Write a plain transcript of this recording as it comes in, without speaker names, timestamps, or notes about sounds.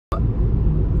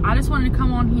I just wanted to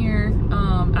come on here,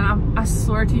 and I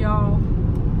swear to y'all,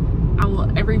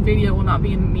 every video will not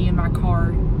be in me in my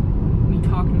car, me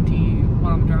talking to you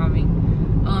while I'm driving.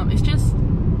 It's just,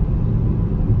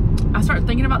 I start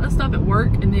thinking about this stuff at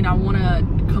work, and then I want to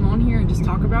come on here and just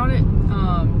talk about it.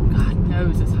 God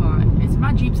knows it's hot.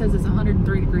 My Jeep says it's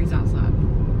 103 degrees outside,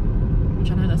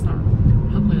 which I know that's not,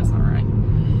 hopefully that's not right.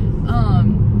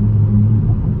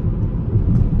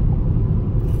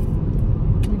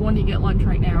 I'm going to get lunch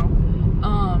right now.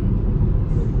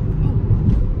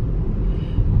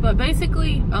 But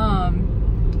basically, I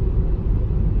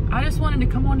just wanted to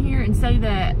come on here and say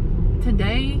that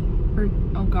today,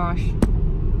 oh gosh,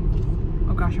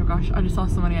 I just saw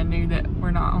somebody I knew that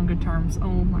we're not on good terms. Oh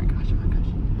my gosh.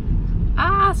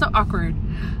 Ah, so awkward.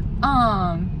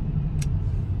 I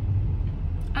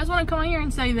just want to come on here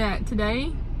and say that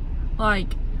today,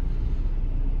 like,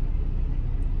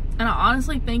 and I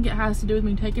honestly think it has to do with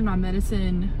me taking my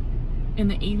medicine in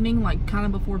the evening, like kind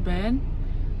of before bed.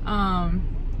 I'm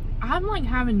like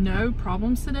having no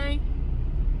problems today,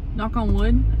 knock on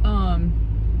wood.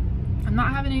 I'm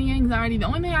not having any anxiety. The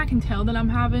only thing I can tell that I'm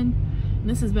having, and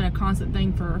this has been a constant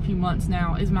thing for a few months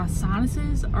now, is my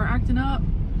sinuses are acting up.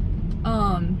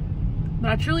 But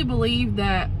I truly believe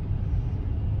that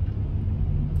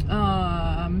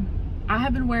I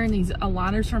have been wearing these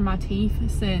aligners for my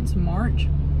teeth since March,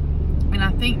 and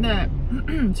I think that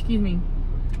excuse me,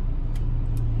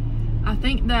 I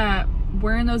think that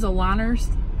wearing those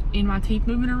aligners in my teeth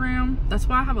moving around, that's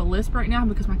why I have a lisp right now,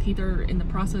 because my teeth are in the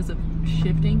process of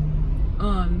shifting.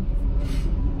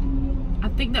 I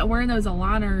think that wearing those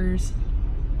aligners,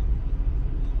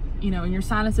 you know, and your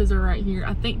sinuses are right here,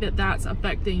 I think that that's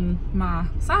affecting my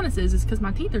sinuses, is because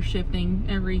my teeth are shifting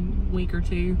every week or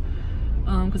two,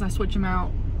 because I switch them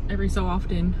out every so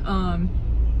often.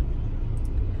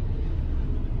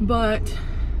 But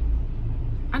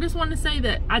I just wanted to say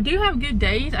that I do have good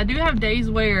days. I do have days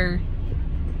where,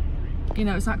 you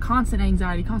know, it's not constant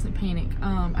anxiety, constant panic.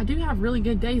 I do have really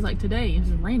good days, like today. It's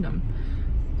just random.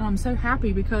 And I'm so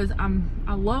happy because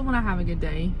I love when I have a good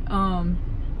day. I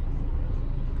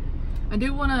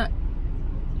do want to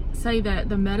say that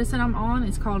the medicine I'm on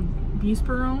is called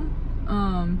Buspirone.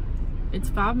 It's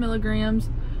 5 milligrams.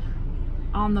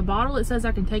 On the bottle it says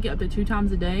I can take it up to 2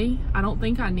 times a day. I don't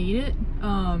think I need it.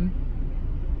 I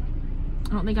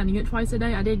don't think I need it twice a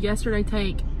day. I did yesterday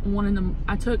take one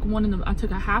I took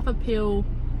a half a pill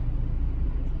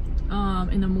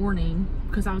in the morning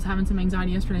because I was having some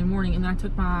anxiety yesterday morning, and then I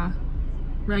took my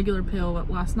regular pill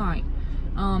last night.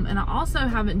 And I also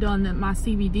haven't done my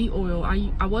CBD oil.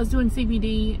 I was doing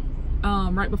CBD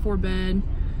right before bed.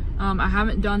 I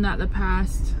haven't done that the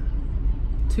past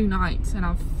 2 nights, and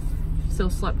I've still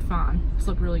slept fine.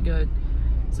 Slept really good.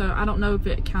 So I don't know if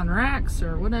it counteracts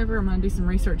or whatever. I'm gonna do some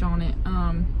research on it.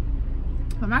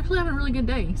 I'm actually having a really good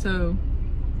day, so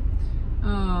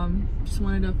just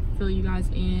wanted to fill you guys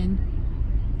in.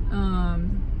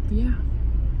 Yeah,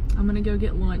 I'm gonna go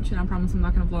get lunch, and I promise I'm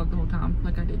not gonna vlog the whole time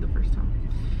like I did the first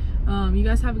time. You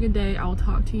guys have a good day. I will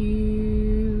talk to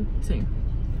you soon.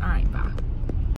 All right, bye.